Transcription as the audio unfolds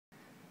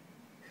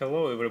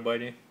Hello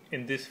everybody.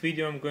 In this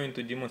video I'm going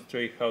to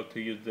demonstrate how to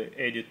use the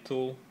edit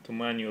tool to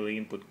manually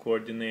input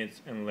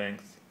coordinates and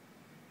lengths.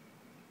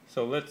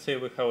 So let's say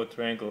we have a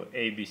triangle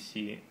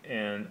ABC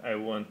and I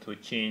want to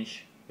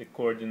change the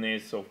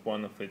coordinates of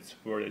one of its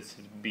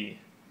vertices B.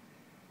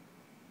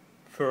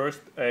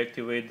 First I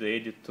activate the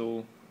edit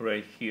tool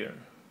right here.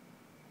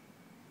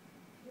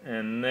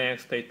 And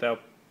next I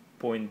tap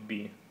point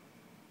B.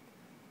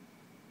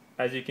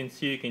 As you can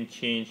see, you can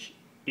change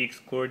X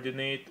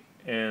coordinate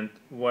and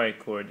Y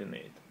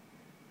coordinate.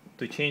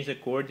 To change the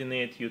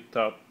coordinate, you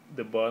tap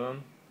the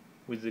button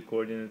with the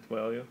coordinate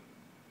value,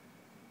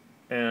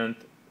 and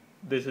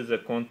this is a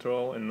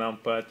control and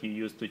numpad you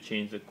use to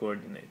change the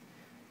coordinate.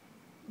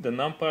 The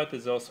numpad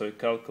is also a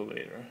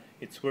calculator.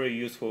 It's very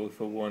useful if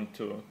you want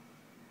to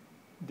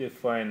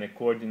define a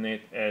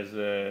coordinate as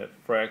a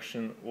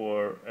fraction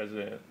or as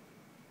a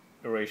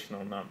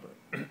irrational number.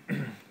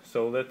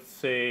 So let's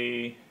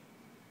say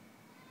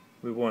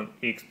we want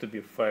X to be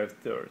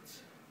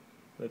 5/3.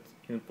 Let's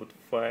input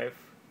 5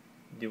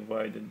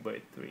 divided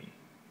by 3.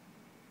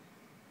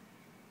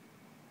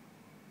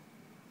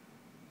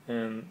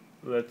 And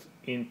let's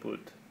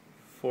input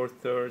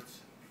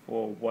 4/3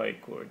 for Y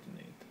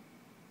coordinate.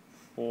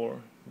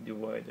 4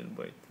 divided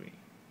by 3.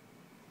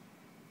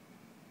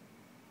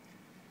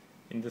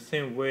 In the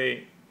same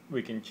way,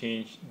 we can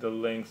change the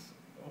length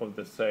of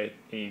the side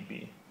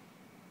AB.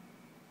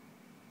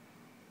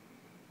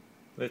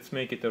 Let's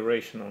make it a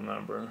rational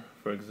number,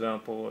 for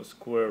example, a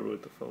square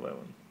root of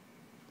 11.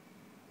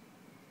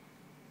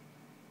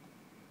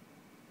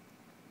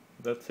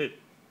 That's it.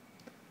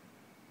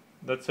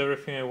 That's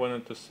everything I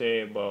wanted to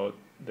say about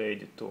the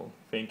edit tool.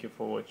 Thank you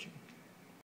for watching.